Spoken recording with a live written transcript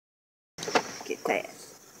Look at that.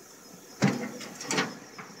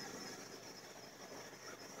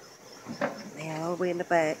 Now all the way in the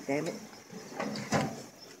back, damn it.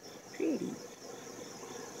 Pretty.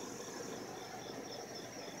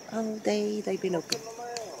 All day they've been open.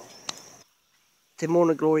 The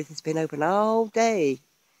morning glories has been open all day.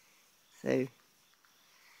 So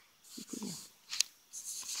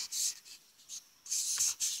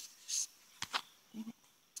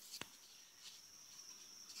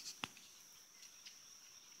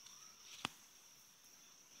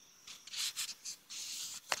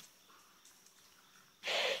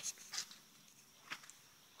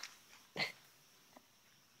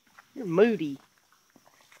you're moody.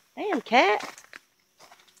 Damn cat.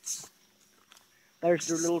 There's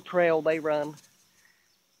their little trail they run.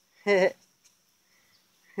 In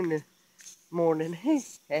the morning.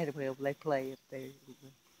 And well, they play up there.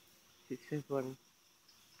 It's so funny.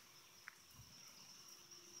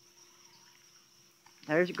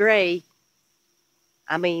 There's Gray.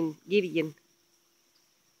 I mean, Gideon.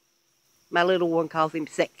 My little one calls him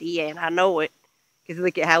sexy, and I know it. Because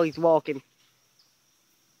look at how he's walking.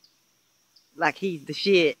 Like he's the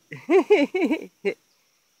shit.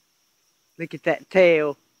 Look at that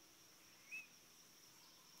tail.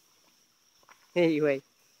 Anyway,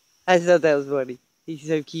 I just thought that was funny. He's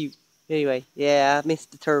so cute. Anyway, yeah, I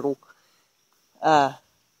missed the turtle.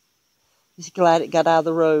 Just glad it got out of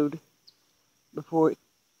the road before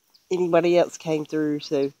anybody else came through.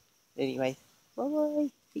 So, anyway, bye-bye.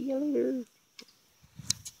 See you later.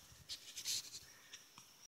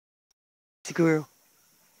 Squirrel.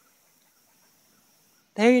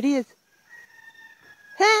 There it is.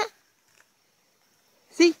 Ha!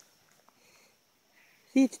 See?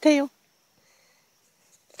 See its tail?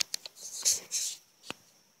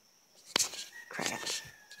 Crap.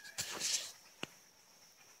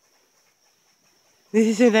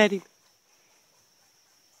 Listen at him.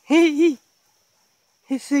 Hey,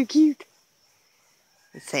 it's so cute.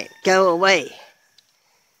 It's saying, go away.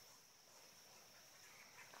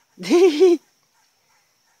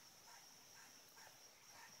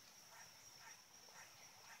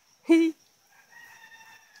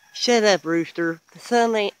 Shut up, rooster. The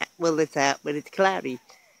sun ain't, well, it's out, but it's cloudy.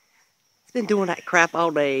 It's been doing that crap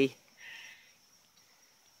all day.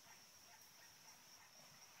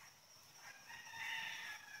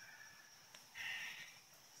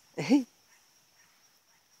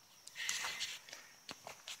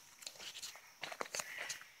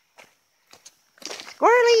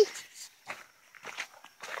 Squirrely!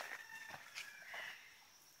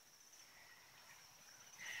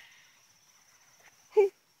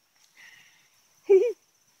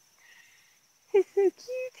 It's so cute.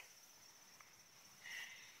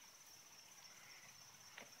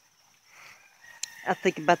 I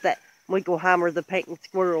think about that Winkleheimer the painting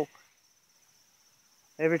squirrel.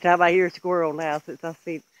 Every time I hear a squirrel now, since I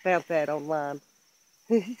found that online.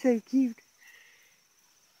 He's so cute.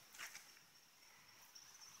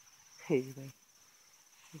 Anyway.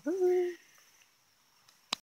 Bye.